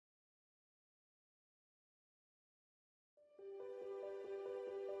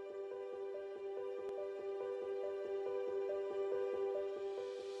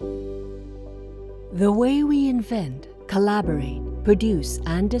The way we invent, collaborate, produce,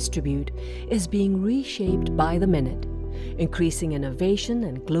 and distribute is being reshaped by the minute. Increasing innovation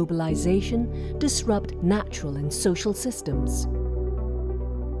and globalization disrupt natural and social systems.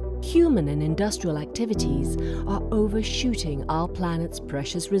 Human and industrial activities are overshooting our planet's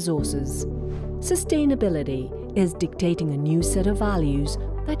precious resources. Sustainability is dictating a new set of values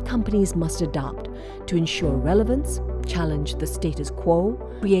that companies must adopt to ensure relevance, challenge the status quo,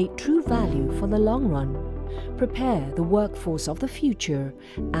 create true value for the long run, prepare the workforce of the future,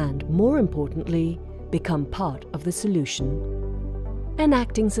 and, more importantly, become part of the solution.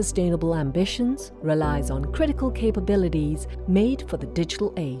 Enacting sustainable ambitions relies on critical capabilities made for the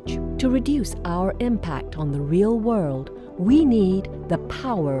digital age. To reduce our impact on the real world, we need the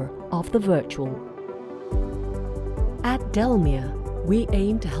power of the virtual. At DELMIA, we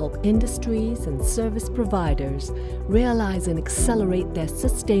aim to help industries and service providers realize and accelerate their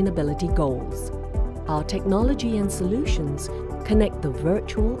sustainability goals. Our technology and solutions connect the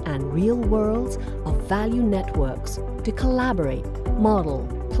virtual and real worlds of value networks to collaborate, model,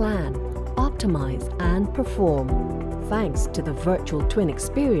 plan, optimize, and perform. Thanks to the virtual twin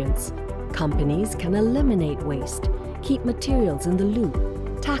experience, companies can eliminate waste, keep materials in the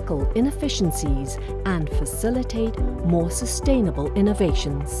loop, tackle inefficiencies, and facilitate more sustainable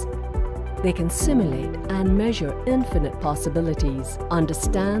innovations. They can simulate and measure infinite possibilities,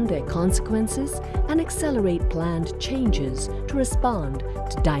 understand their consequences, and accelerate planned changes to respond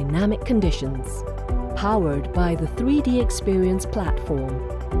to dynamic conditions. Powered by the 3D Experience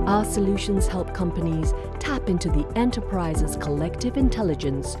platform, our solutions help companies tap into the enterprise's collective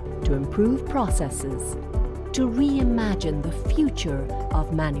intelligence to improve processes, to reimagine the future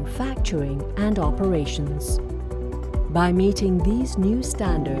of manufacturing and operations. By meeting these new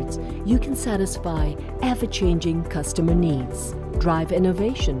standards, you can satisfy ever-changing customer needs, drive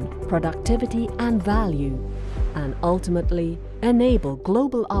innovation, productivity, and value, and ultimately enable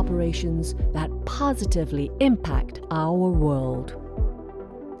global operations that positively impact our world.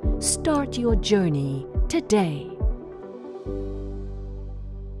 Start your journey today.